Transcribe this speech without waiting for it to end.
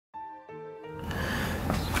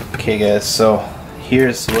Okay guys, so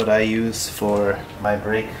here's what I use for my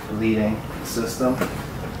brake bleeding system.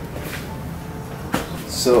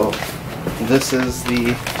 So this is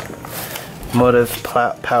the Motive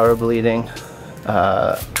Power Bleeding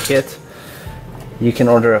kit. You can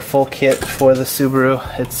order a full kit for the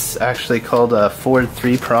Subaru. It's actually called a Ford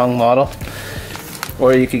 3-prong model.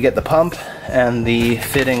 Or you could get the pump and the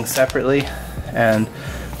fitting separately, and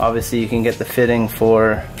obviously you can get the fitting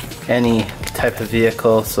for any type of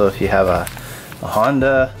vehicle. So if you have a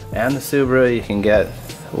Honda and a Subaru, you can get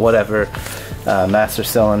whatever master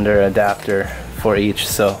cylinder adapter for each.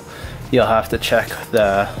 So you'll have to check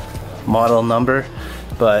the model number,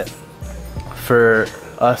 but for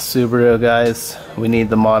us Subaru guys, we need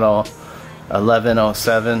the model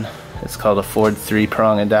 1107. It's called a Ford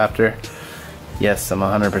 3-prong adapter. Yes, I'm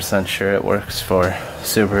 100% sure it works for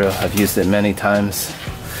Subaru. I've used it many times,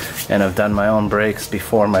 and I've done my own brakes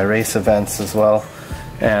before my race events as well,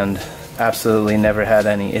 and absolutely never had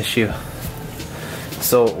any issue.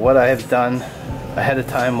 So what I've done ahead of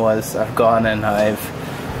time was I've gone and I've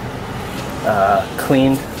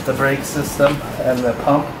cleaned the brake system and the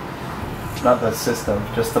pump, not the system,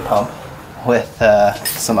 just the pump, with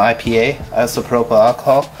some IPA, isopropyl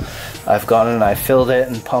alcohol. I've gone and I filled it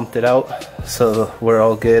and pumped it out, so we're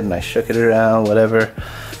all good, and I shook it around, whatever,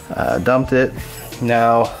 dumped it.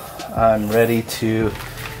 Now I'm ready to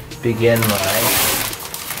begin my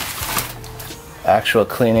actual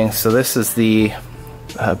cleaning. So this is the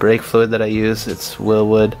brake fluid that I use. It's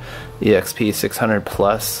Wilwood EXP 600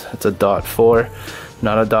 Plus. It's a .4,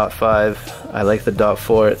 not a .5. I like the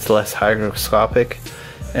 .4, it's less hygroscopic,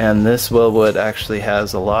 and this Wilwood actually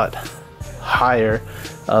has a lot higher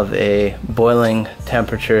of a boiling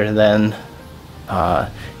temperature than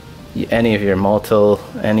any of your Multil,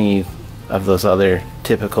 any of those other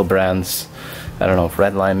typical brands. I don't know if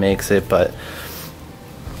Redline makes it, but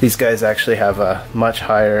these guys actually have a much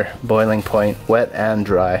higher boiling point, wet and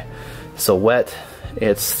dry. So wet,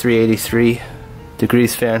 it's 383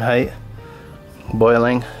 degrees Fahrenheit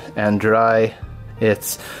boiling, and dry,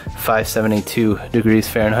 it's 572 degrees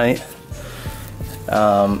Fahrenheit.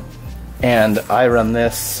 And I run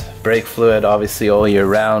this brake fluid obviously all year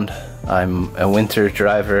round. I'm a winter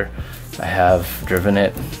driver. I have driven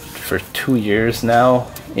it for 2 years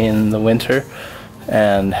now in the winter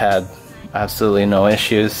and had absolutely no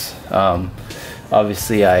issues.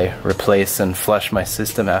 Obviously I replace and flush my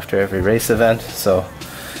system after every race event, so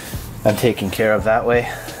I'm taken care of that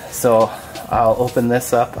way. So I'll open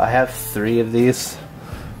this up. I have 3 of these.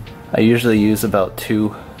 I usually use about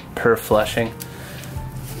 2 per flushing,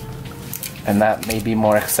 and that may be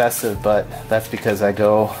more excessive, but that's because I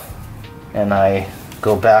go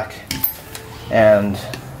back and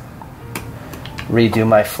redo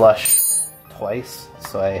my flush twice,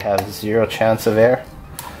 so I have 0 chance of air.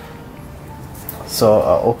 So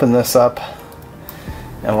I'll open this up,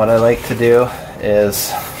 and what I like to do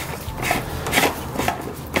is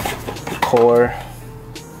pour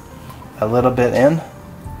a little bit in,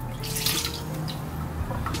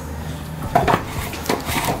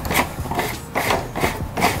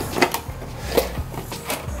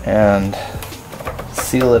 and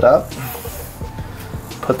seal it up,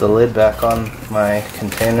 put the lid back on my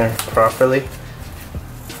container properly,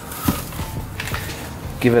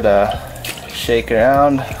 give it a shake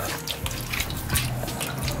around,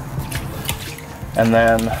 and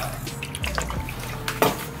then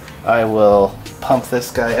I will pump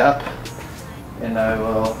this guy up, and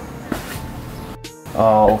I'll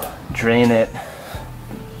drain it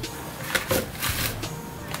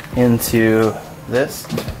into this,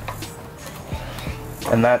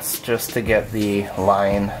 and that's just to get the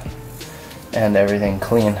line and everything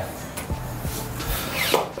clean.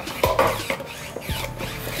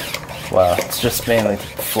 Well, it's just mainly to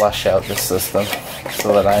flush out the system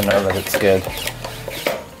so that I know that it's good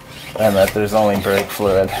and that there's only brake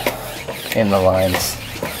fluid in the lines.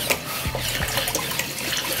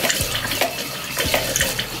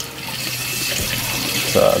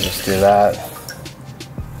 So I'll just do that.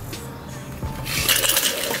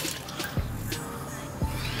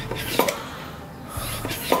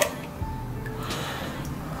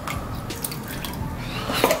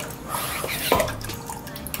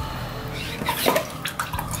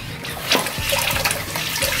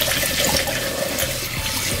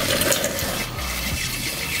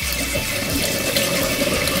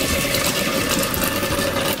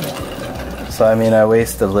 So I mean, I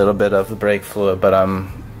waste a little bit of the brake fluid, but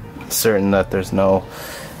I'm certain that there's no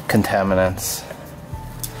contaminants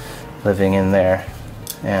living in there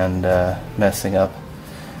and messing up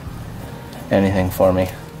anything for me.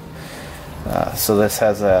 So this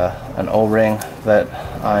has an O-ring that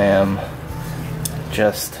I am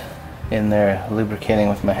just in there lubricating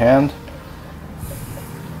with my hand.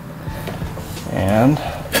 And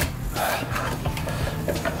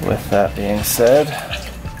with that being said,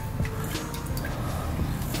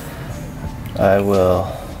 I will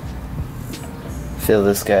fill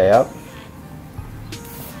this guy up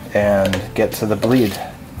and get to the bleed.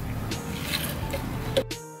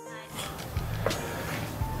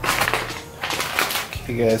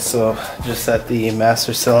 Okay guys, so just at the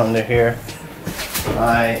master cylinder here,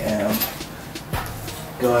 I am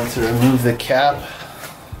going to remove the cap.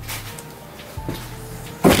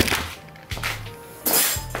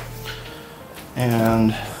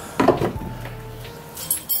 And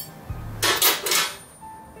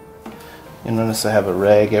you notice I have a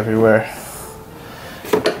rag everywhere.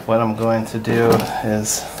 What I'm going to do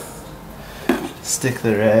is stick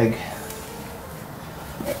the rag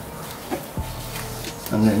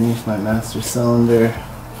underneath my master cylinder,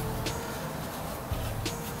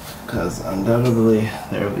 because undoubtedly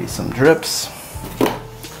there will be some drips.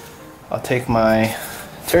 I'll take my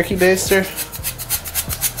turkey baster,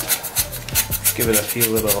 give it a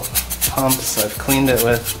few little pumps. I've cleaned it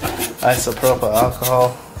with isopropyl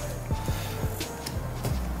alcohol.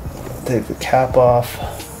 Take the cap off,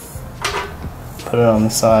 put it on the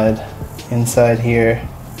side. Inside here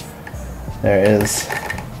there is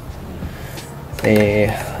a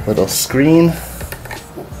little screen,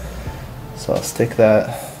 so I'll stick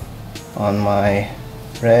that on my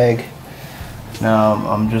rag. Now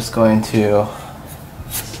I'm just going to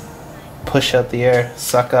push out the air,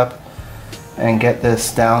 suck up, and get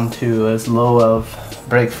this down to as low of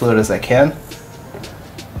brake fluid as I can.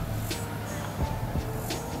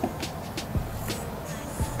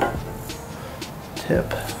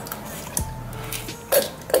 Tip.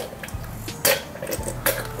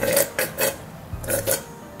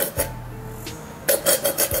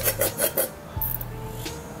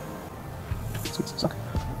 Suck.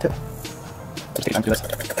 Tip. Just take time to do this.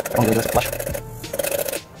 Don't do this flush.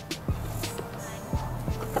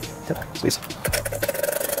 Tip. Squeeze.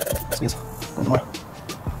 Squeeze. One more.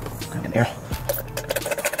 Gonna get air.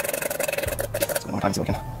 Just one more time so we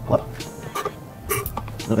can pull up.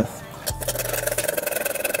 A little bit.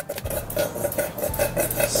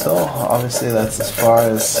 So obviously that's as far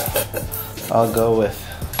as I'll go with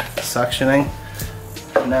suctioning.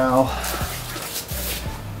 Now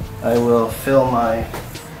I will fill my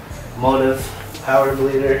motive power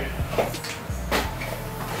bleeder.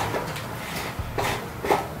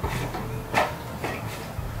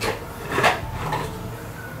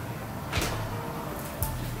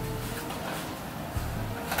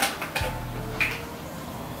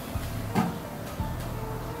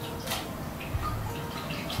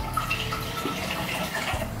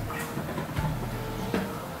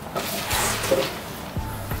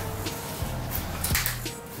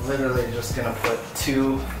 Literally just gonna put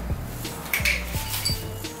 2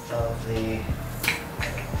 of the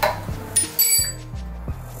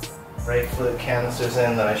brake fluid canisters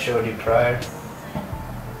in that I showed you prior.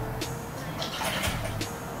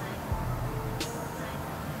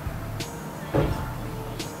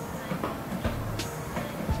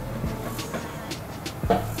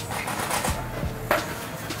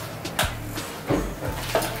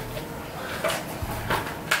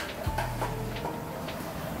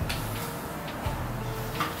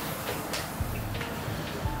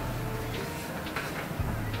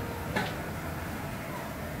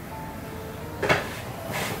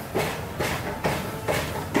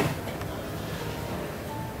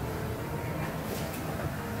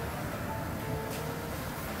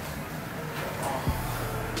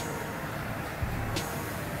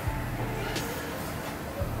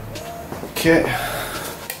 Okay,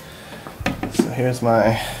 so here's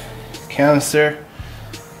my canister.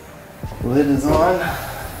 Lid is on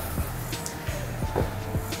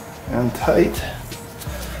and tight,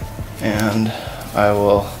 and I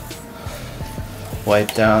will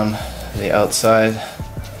wipe down the outside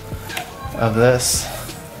of this.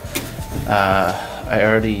 I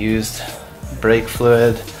already used brake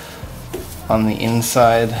fluid on the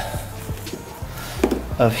inside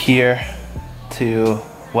of here to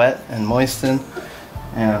wet and moisten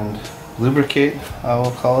and lubricate, I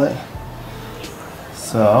will call it,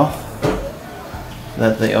 so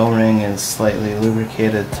that the O-ring is slightly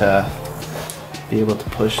lubricated to be able to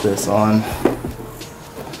push this on,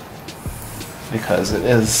 because it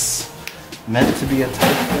is meant to be a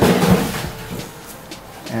tight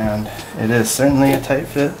fit, and it is certainly a tight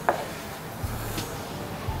fit.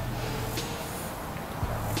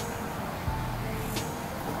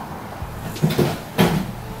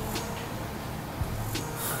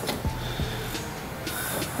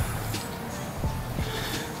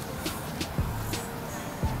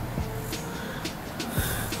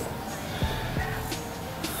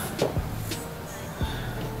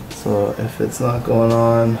 if it's not going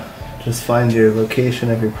on, just find your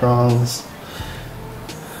location of your prongs.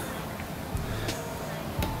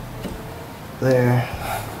 There.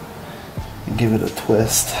 And give it a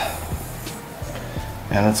twist.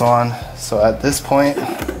 And it's on. So at this point,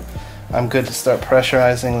 I'm good to start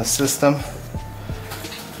pressurizing the system.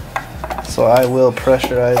 So I will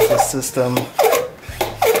pressurize the system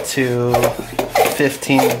to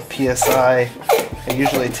 15 psi. I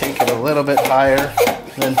usually take it a little bit higher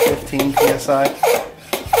than 15 psi.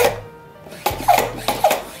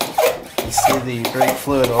 You see the brake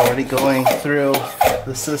fluid already going through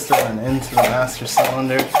the system and into the master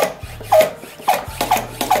cylinder.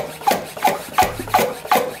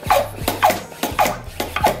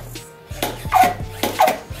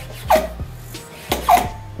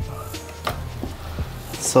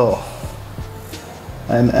 So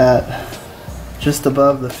I'm at just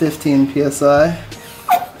above the 15 psi.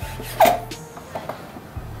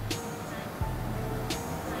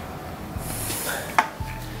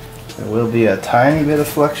 There will be a tiny bit of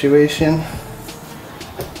fluctuation,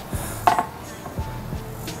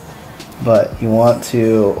 but you want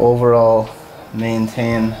to overall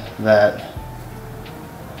maintain that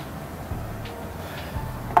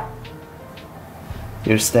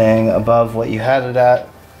you're staying above what you had it at.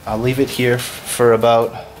 I'll leave it here for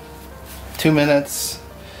about 2 minutes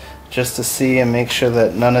just to see and make sure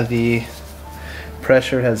that none of the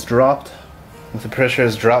pressure has dropped. If the pressure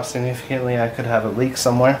has dropped significantly, I could have a leak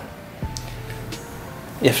somewhere.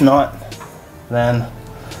 If not, then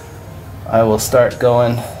I will start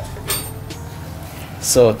going.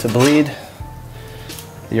 So to bleed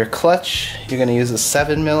your clutch, you're going to use a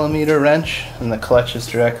 7mm wrench, and the clutch is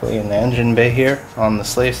directly in the engine bay here on the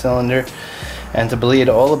slave cylinder. And to bleed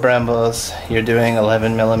all the Brembos, you're doing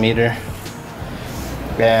 11mm.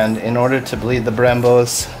 And in order to bleed the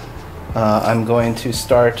Brembos, I'm going to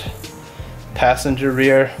start passenger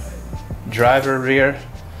rear, driver rear,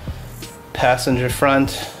 passenger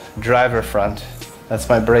front, driver front. That's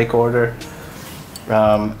my brake order.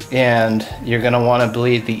 And you're going to want to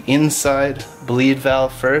bleed the inside bleed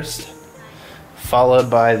valve first, followed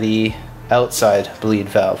by the outside bleed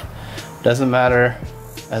valve. Doesn't matter,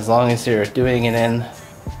 as long as you're doing it in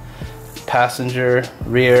passenger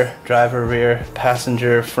rear, driver rear,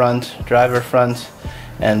 passenger front, driver front,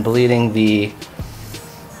 and bleeding the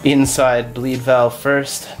inside bleed valve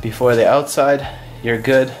first before the outside, you're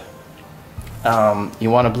good. You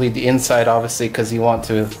want to bleed the inside obviously because you want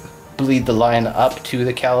to bleed the line up to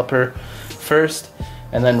the caliper first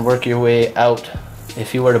and then work your way out.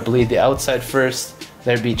 If you were to bleed the outside first,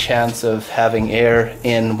 there'd be chance of having air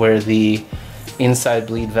in where the inside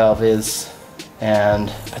bleed valve is and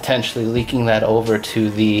potentially leaking that over to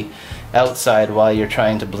the outside while you're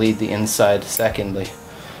trying to bleed the inside secondly.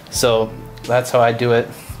 So that's how I do it.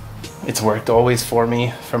 It's worked always for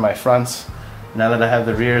me for my fronts. Now that I have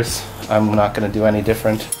the rears, I'm not going to do any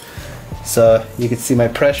different. So you can see my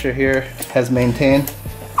pressure here has maintained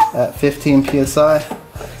at 15 psi.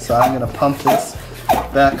 So I'm going to pump this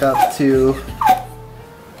back up to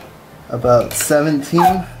about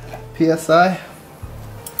 17 psi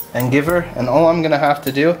and give her. And all I'm going to have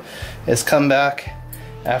to do is come back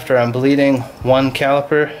after I'm bleeding one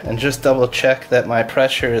caliper and just double check that my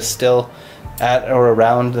pressure is still at or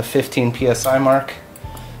around the 15 psi mark,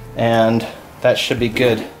 and that should be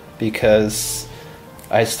good because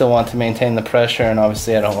I still want to maintain the pressure, and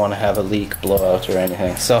obviously I don't want to have a leak, blowout, or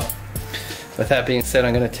anything. So with that being said,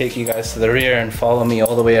 I'm going to take you guys to the rear and follow me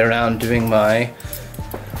all the way around doing my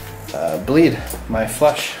bleed, my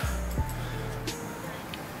flush.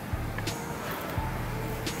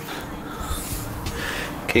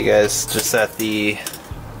 Okay guys, just at the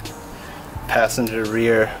passenger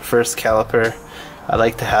rear first caliper, I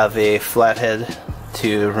like to have a flathead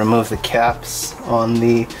to remove the caps on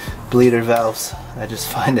the bleeder valves. I just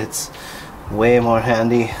find it's way more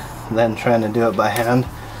handy than trying to do it by hand.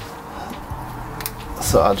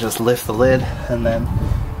 So I'll just lift the lid and then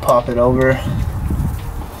pop it over.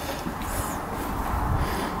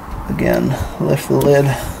 Again, lift the lid,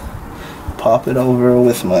 pop it over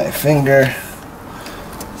with my finger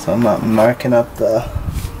so I'm not marking up the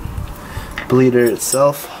bleeder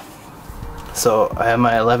itself. So I have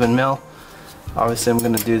my 11mm. Obviously I'm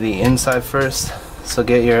going to do the inside first, so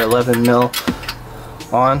get your 11mm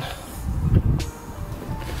on.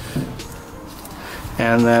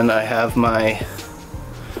 And then I have my,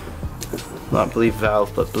 not bleed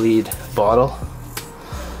valve, but bleed bottle.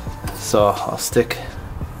 So I'll stick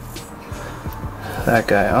that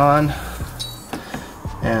guy on,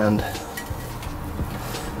 and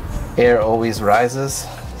air always rises,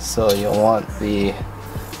 so you'll want the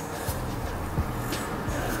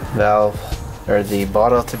valve or the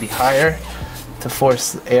bottle to be higher to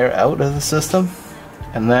force air out of the system,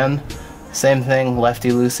 and then same thing, lefty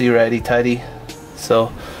loosey, righty tighty.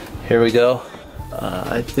 So here we go.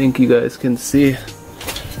 I think you guys can see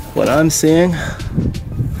what I'm seeing.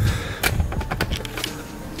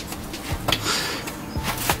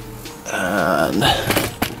 And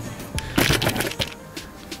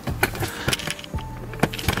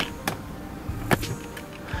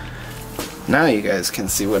now you guys can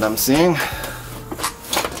see what I'm seeing.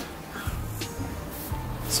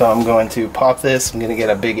 So I'm going to pop this. I'm going to get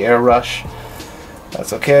a big air rush.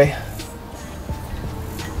 That's okay.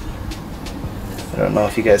 I don't know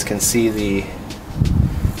if you guys can see the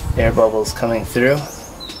air bubbles coming through.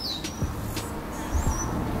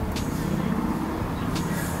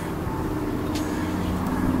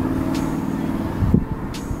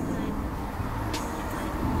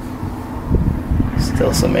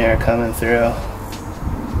 Still some air coming through.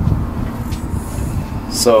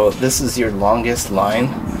 So this is your longest line.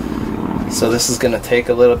 So this is going to take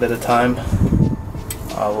a little bit of time.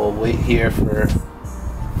 I will wait here for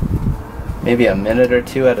maybe a minute or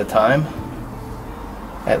two at a time,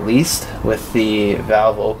 at least, with the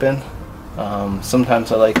valve open.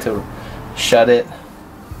 Sometimes I like to shut it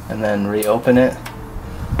and then reopen it.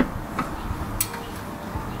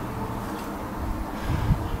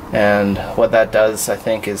 And what that does, I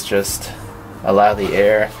think, is just allow the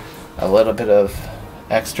air a little bit of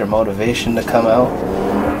extra motivation to come out.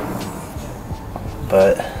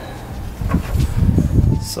 But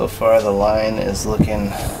so far the line is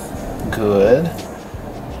looking good.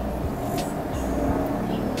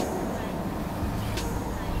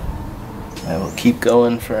 I will keep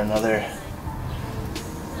going for another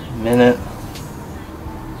minute.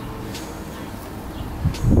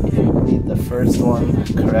 If you bleed the first one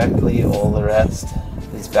correctly, all the rest,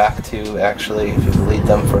 these back two, actually, if you bleed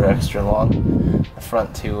them for extra long, the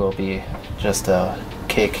front two will be just a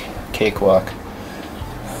cakewalk.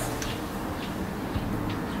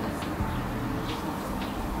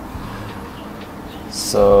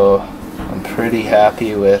 So I'm pretty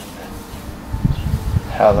happy with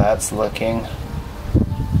how that's looking.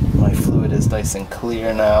 My fluid is nice and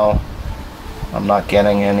clear now. I'm not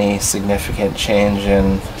getting any significant change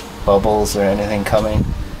in bubbles or anything coming.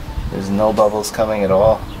 There's no bubbles coming at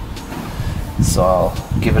all. So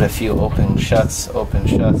I'll give it a few open shuts, and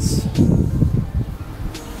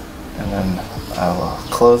then I will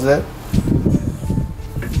close it.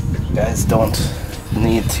 You guys don't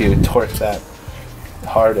need to torque that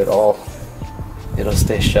hard at all. It'll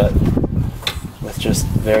stay shut with just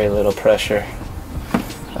very little pressure.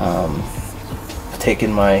 I've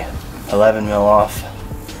taken my 11 mil off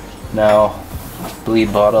now,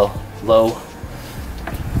 bleed bottle low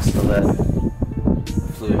so that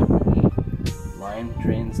the fluid line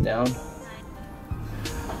drains down.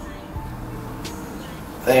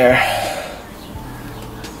 There.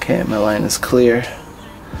 Okay, my line is clear.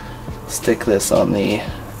 Stick this on the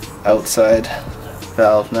outside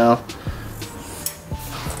valve now.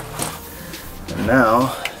 And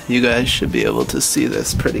now you guys should be able to see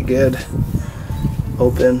this pretty good.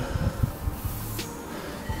 Open.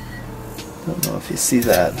 Don't know if you see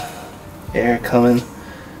that air coming.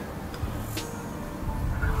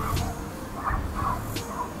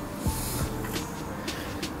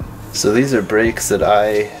 So these are brakes that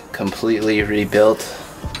I completely rebuilt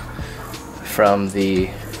from the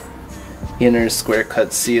inner square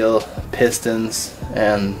cut seal, pistons,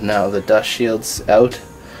 and now the dust shields out.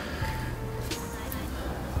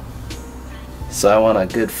 So I want a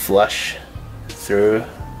good flush through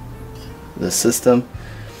the system.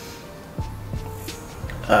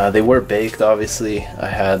 They were baked, obviously. I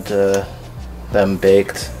had them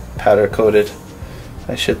baked, powder coated,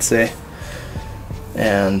 I should say,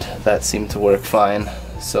 and that seemed to work fine.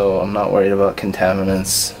 So I'm not worried about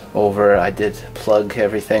contaminants over. I did plug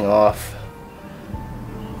everything off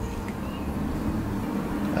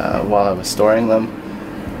while I was storing them.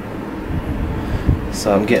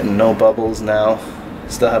 So I'm getting no bubbles now.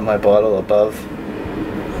 Still have my bottle above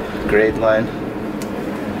grade line.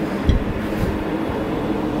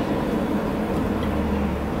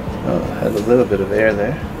 Oh, had a little bit of air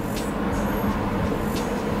there.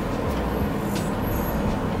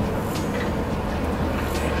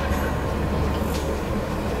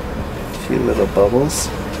 A few little bubbles.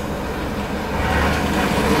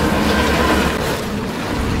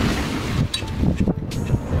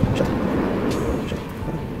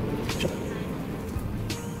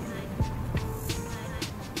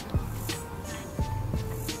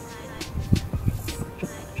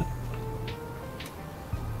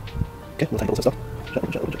 Okay, we'll take a little stuff.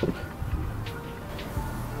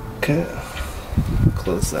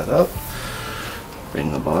 close that up.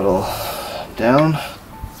 Bring the bottle down.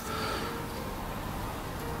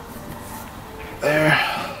 There.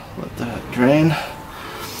 Let that drain.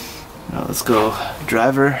 Now let's go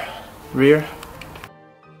driver rear.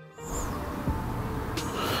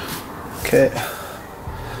 Okay.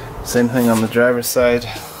 Same thing on the driver's side.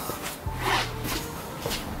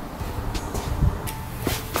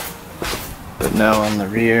 But now on the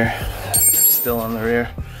rear, or still on the rear,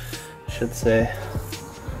 I should say.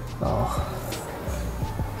 I'll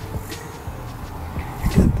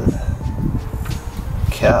get the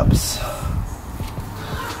caps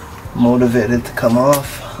motivated to come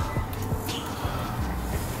off.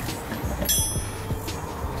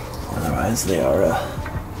 Otherwise they are a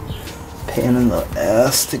pain in the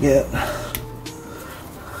ass to get.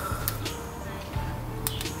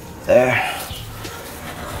 There.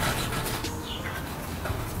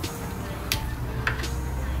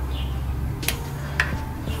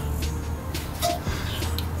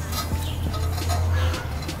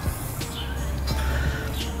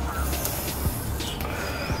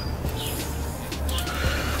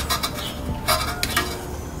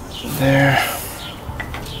 There.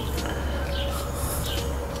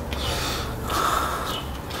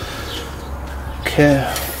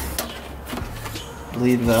 Okay.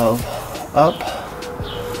 Bleed valve up.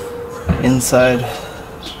 Inside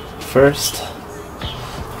first.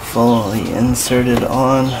 Fully inserted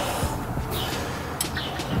on.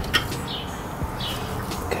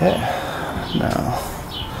 Okay. Now,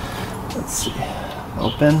 let's see.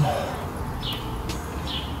 Open.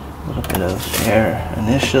 A little bit of air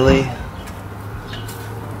initially.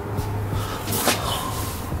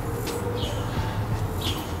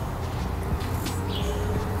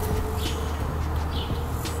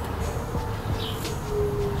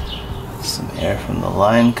 Some air from the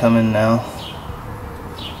line coming now.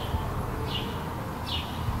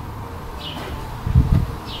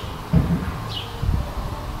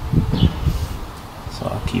 So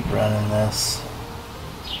I'll keep running this.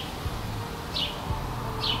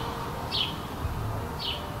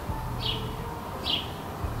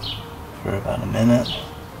 For about a minute.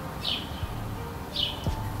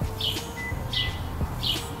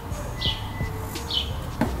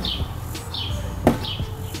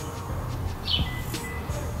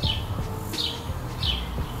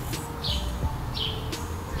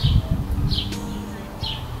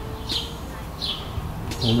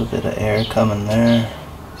 A little bit of air coming there.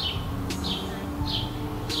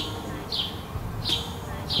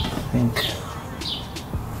 I think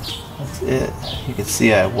that's it. You can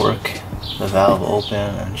see I work the valve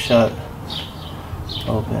open and shut,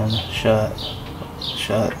 open, shut,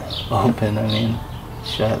 shut, open,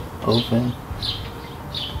 shut, open.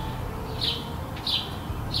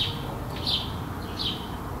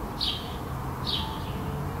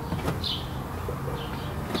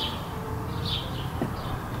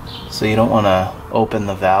 So you don't want to open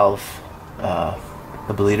the valve,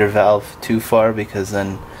 the bleeder valve too far, because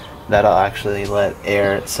then that'll actually let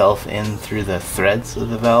air itself in through the threads of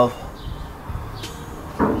the valve.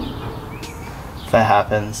 If that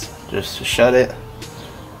happens, just shut it,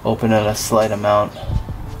 open it a slight amount,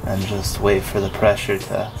 and just wait for the pressure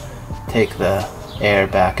to take the air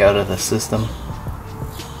back out of the system.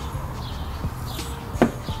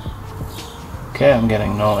 Okay, I'm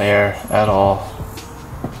getting no air at all.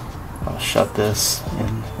 I'll shut this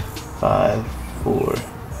in 5, 4,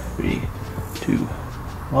 3, 2,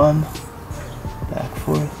 1. Back,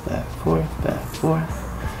 forth, back, forth, back,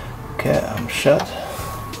 forth. Okay, I'm shut.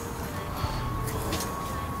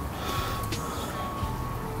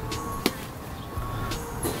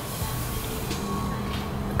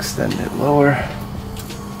 Extend it lower.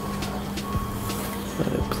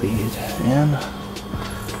 Let it bleed in.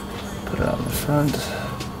 Put it on the front.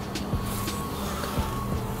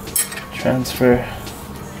 Transfer.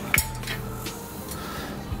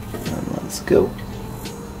 And let's go.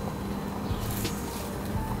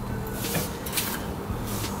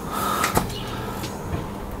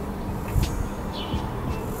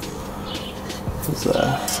 There's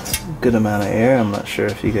a good amount of air. I'm not sure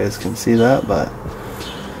if you guys can see that, but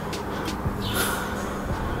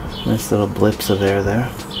nice little blips of air there.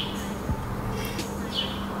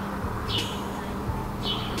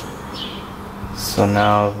 So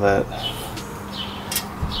now that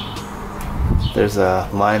there's a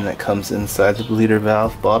line that comes inside the bleeder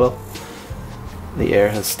valve bottle, the air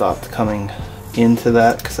has stopped coming into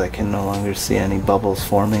that because I can no longer see any bubbles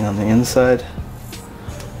forming on the inside.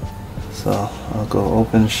 So I'll go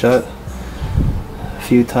open, shut a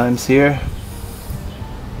few times here.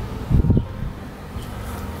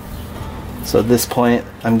 So at this point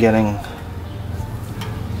I'm getting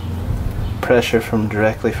pressure from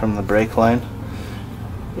directly from the brake line.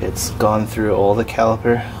 It's gone through all the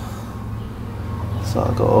caliper. So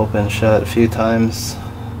I'll go open, shut a few times,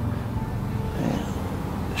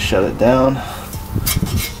 and shut it down,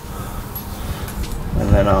 and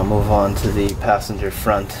then I'll move on to the passenger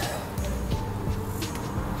front.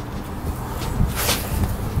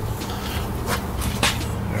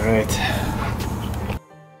 Alright.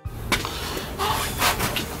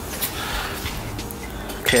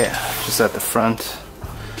 Okay, just at the front.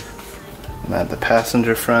 I'm at the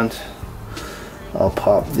passenger front. I'll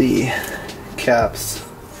pop the caps.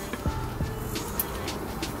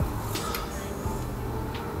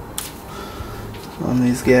 On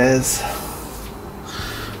these guys.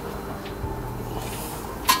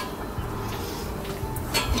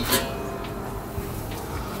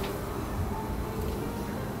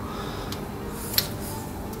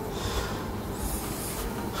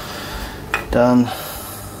 Done.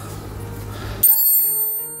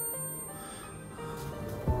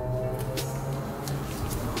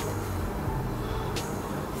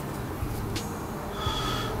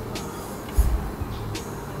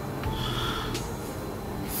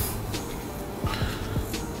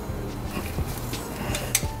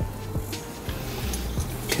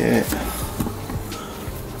 Okay,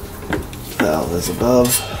 valve is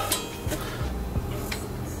above.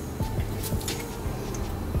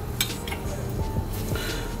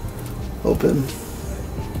 Open.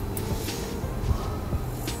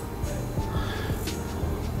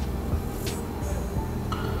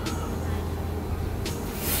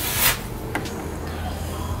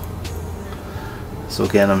 So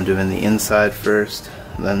again, I'm doing the inside first,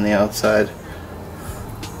 then the outside.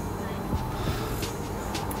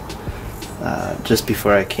 Just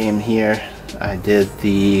before I came here, I did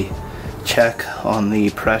the check on the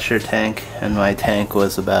pressure tank, and my tank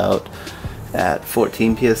was about at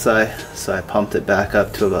 14 psi, so I pumped it back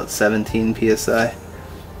up to about 17 psi.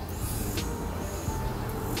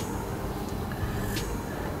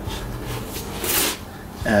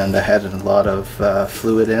 And I had a lot of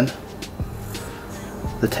fluid in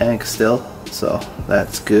the tank still, so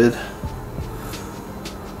that's good.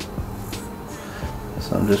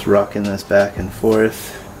 So I'm just rocking this back and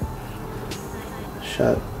forth.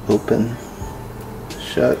 Shut, open,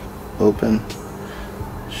 shut, open,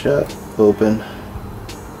 shut, open.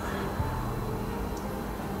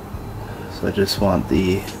 So I just want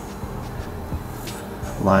the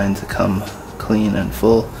line to come clean and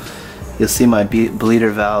full. You'll see my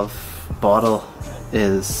bleeder valve bottle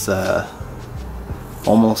is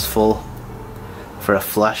almost full. For a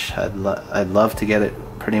flush, I'd love to get it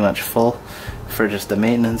pretty much full. For just a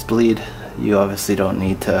maintenance bleed, you obviously don't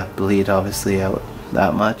need to bleed obviously out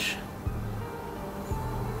that much.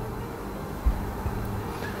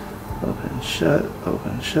 Open, shut,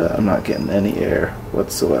 open, shut. I'm not getting any air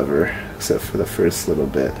whatsoever except for the first little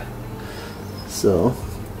bit. So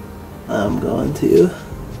I'm going to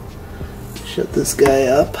shut this guy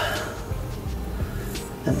up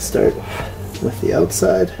and start with the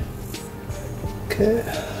outside. Okay,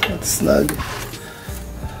 that's snug.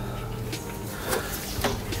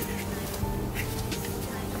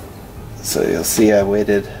 So you'll see I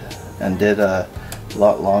waited and did a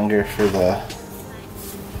lot longer for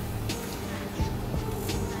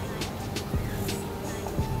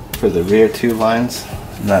the rear two lines,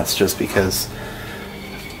 and that's just because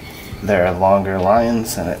there are longer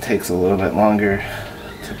lines and it takes a little bit longer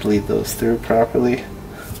to bleed those through properly.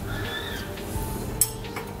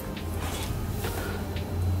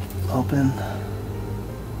 Open.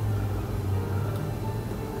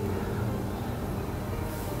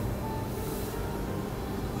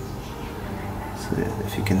 So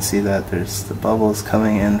if you can see that, there's the bubbles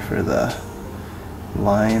coming in for the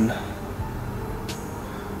line.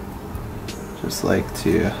 Just like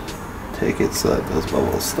to take it so that those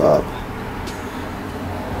bubbles stop.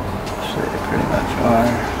 Which they pretty much are.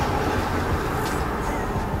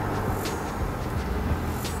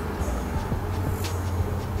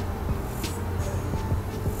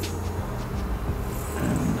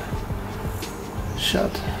 And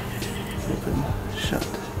shut, open, shut.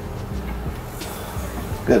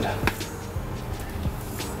 Good.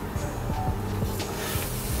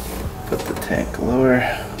 Put the tank lower,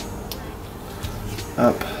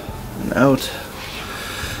 up and out.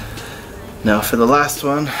 Now for the last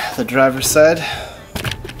one, the driver's side.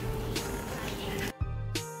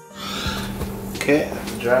 Okay,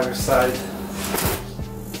 the driver's side.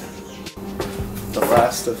 The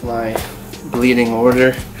last of my bleeding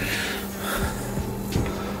order.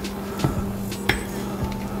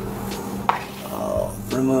 I'll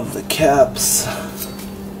remove the caps.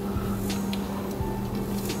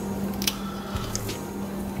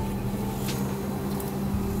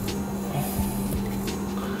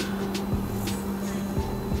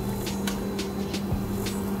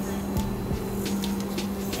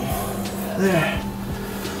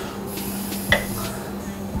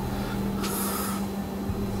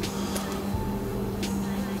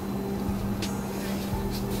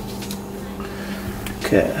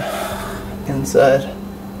 Okay, inside.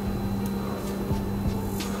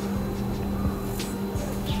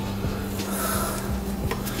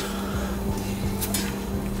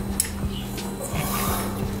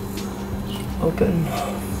 Open.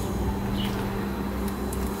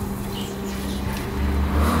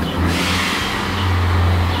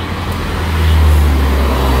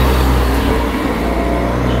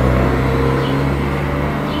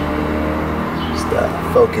 Just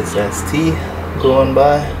that Focus ST going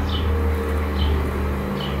by.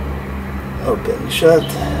 Open, shut.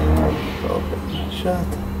 Open, shut.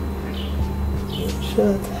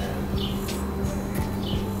 Shut.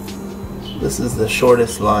 This is the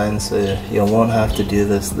shortest line, so you won't have to do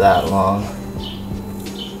this that long.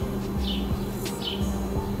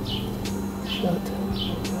 Shut,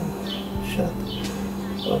 open, shut,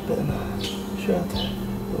 open, shut,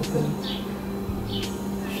 open,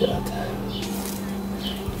 shut.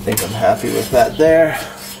 I think I'm happy with that there.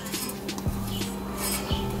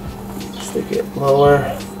 Stick it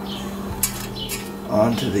lower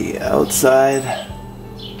onto the outside.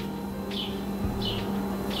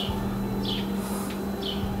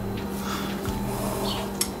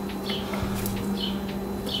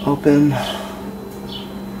 Open.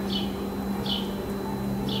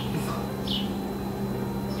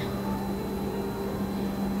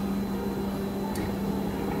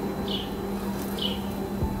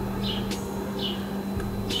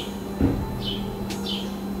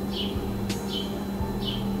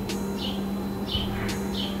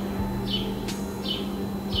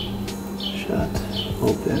 Shut,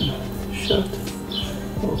 open, shut,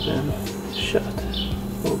 open, shut,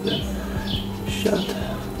 open, shut.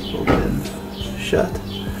 Open, shut.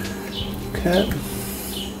 Okay,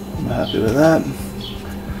 I'm happy with that.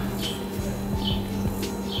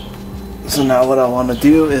 So now what I want to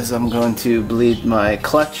do is I'm going to bleed my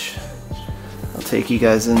clutch. I'll take you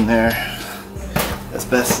guys in there as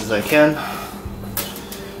best as I can.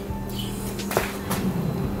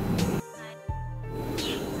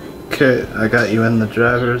 Okay, I got you in the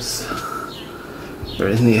driver's, or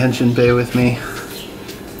in the engine bay with me.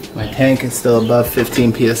 My tank is still above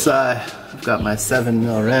 15 psi. I've got my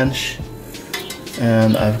 7mm wrench,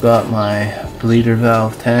 and I've got my bleeder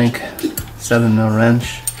valve tank 7mm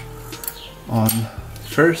wrench on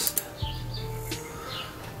first.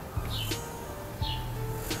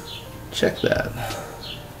 Check that.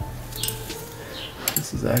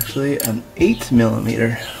 This is actually an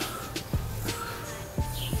 8mm.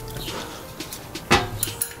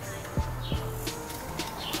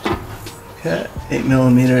 Okay,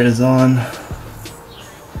 8mm is on.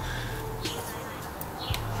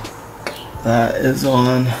 That is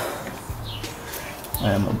on.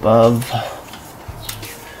 I am above.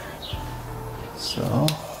 So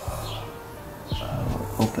I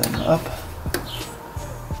will open up.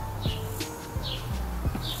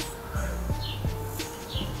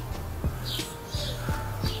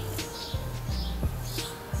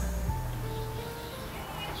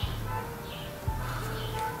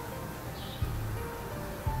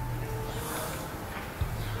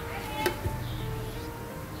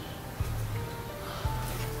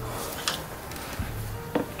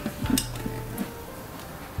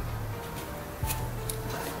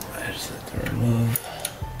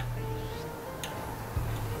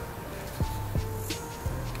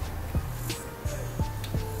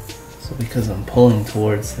 So because I'm pulling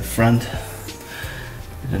towards the front,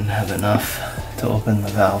 I didn't have enough to open the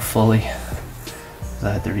valve fully. So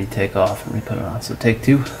I had to retake off and re-put it on. So take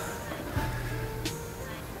two.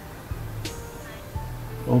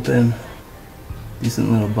 Open.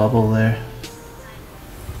 Decent little bubble there.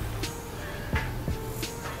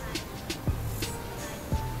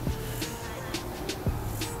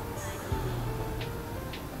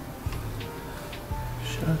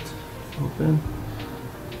 Shut, open.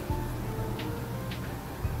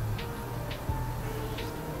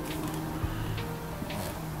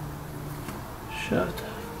 Shut,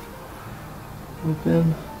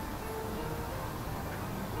 open.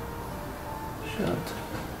 Shut,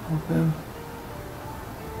 open.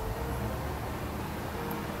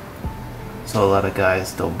 So a lot of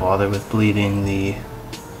guys don't bother with bleeding the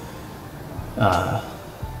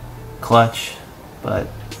clutch, but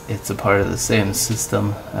it's a part of the same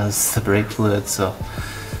system as the brake fluid, so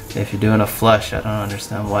if you're doing a flush, I don't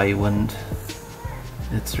understand why you wouldn't.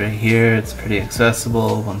 It's right here, it's pretty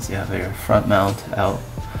accessible once you have your front mount out,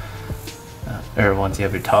 or once you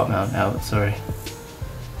have your top mount out, sorry.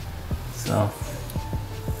 So,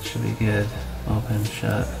 should be good. Open,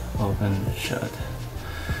 shut,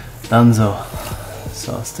 Dunzo.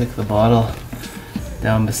 So I'll stick the bottle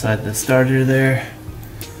down beside the starter there,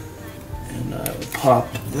 and I will pop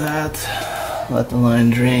that, let the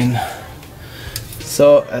line drain.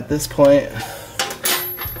 So at this point,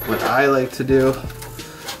 what I like to do,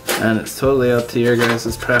 and it's totally up to your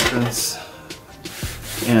guys' preference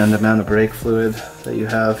and amount of brake fluid that you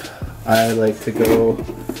have, I like to go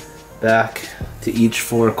back to each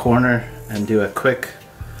four corner and do a quick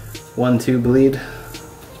 1-2 bleed,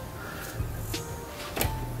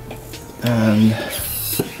 and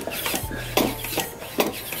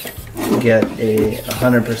get a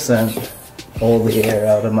 100% all the air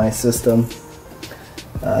out of my system.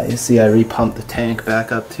 You see I repumped the tank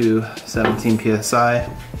back up to 17 psi.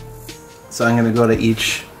 So I'm going to go to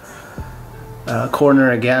each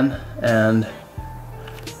corner again and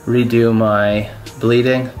redo my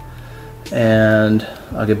bleeding, and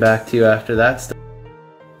I'll get back to you after that.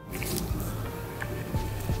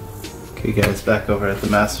 Okay guys, back over at the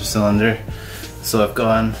master cylinder. So I've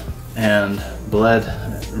gone and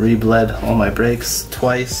re-bled all my brakes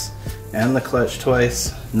twice and the clutch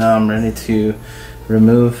twice. Now I'm ready to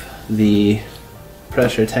remove the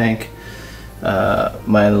pressure tank.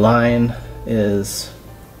 My line is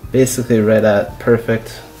basically right at perfect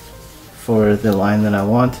for the line that I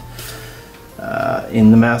want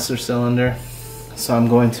in the master cylinder. So I'm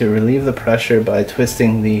going to relieve the pressure by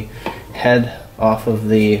twisting the head off of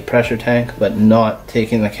the pressure tank, but not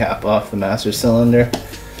taking the cap off the master cylinder.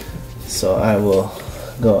 So I will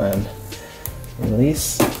go and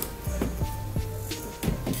release.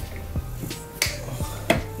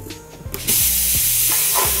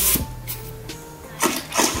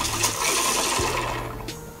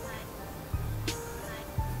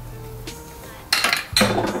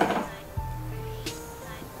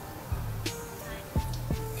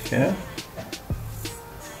 Okay.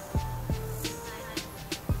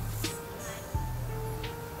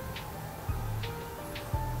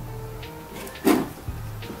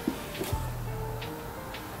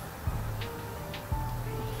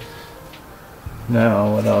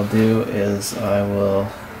 Now what I'll do is I will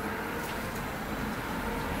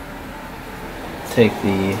take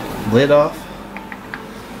the lid off.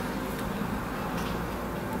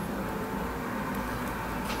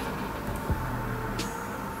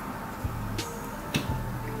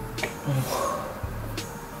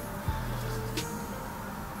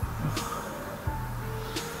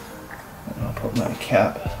 And I'll put my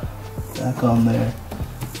cap back on there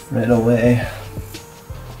right away.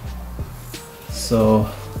 So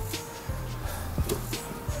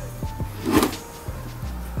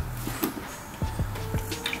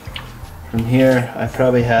from here I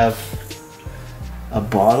probably have a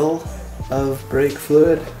bottle of brake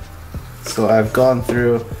fluid. So I've gone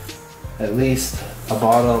through at least a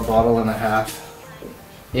bottle and a half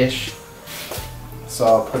ish. So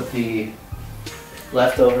I'll put the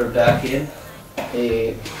leftover back in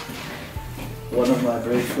one of my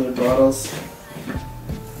brake fluid bottles.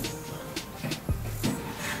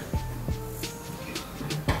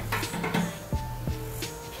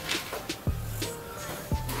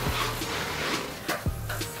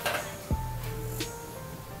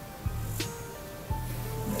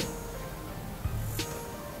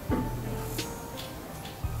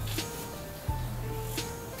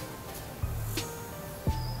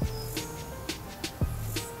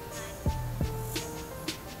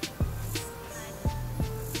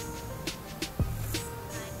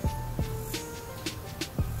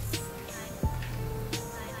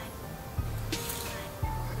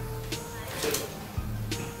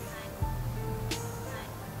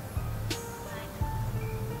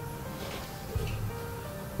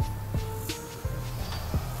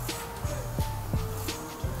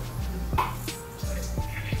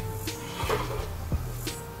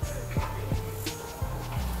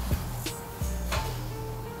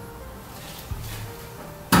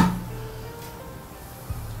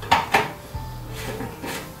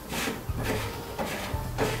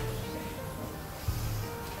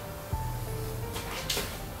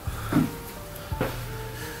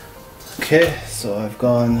 Okay, so I've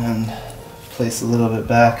gone and placed a little bit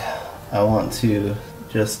back. I want to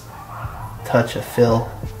just touch a fill,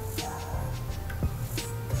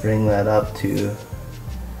 bring that up to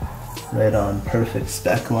right on perfect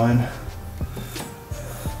spec line,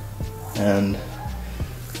 and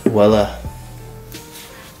voila,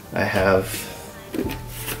 I have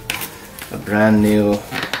a brand new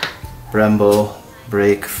Brembo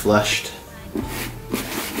brake flushed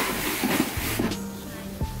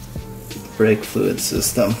brake fluid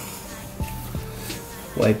system.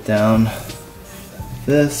 Wipe down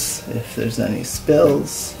this if there's any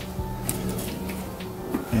spills,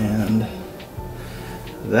 and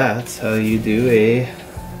that's how you do a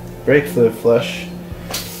brake fluid flush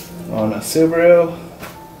on a Subaru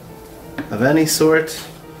of any sort,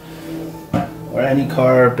 or any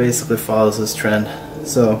car basically follows this trend.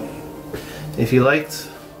 So if you liked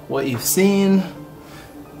what you've seen,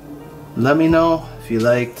 let me know. If you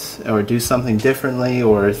liked or do something differently,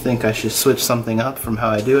 or think I should switch something up from how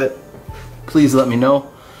I do it, please let me know.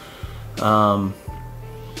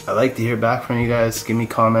 I like to hear back from you guys. Give me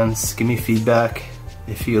comments, give me feedback.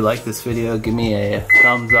 If you like this video, give me a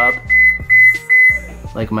thumbs up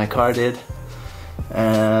like my car did.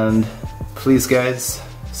 And please guys,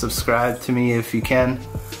 subscribe to me if you can.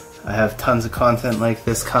 I have tons of content like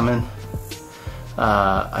this coming.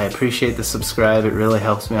 I appreciate the subscribe. It really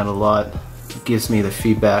helps me out a lot. It gives me the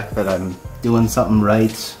feedback that I'm doing something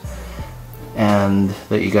right and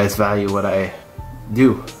that you guys value what I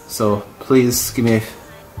do. So please give me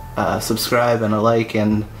a subscribe and a like,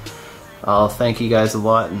 and I'll thank you guys a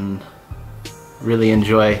lot and really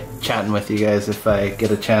enjoy chatting with you guys if I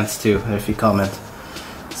get a chance to, if you comment.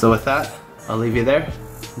 So with that, I'll leave you there.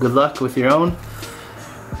 Good luck with your own,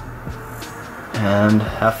 and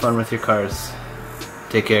have fun with your cars.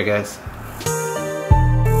 Take care, guys.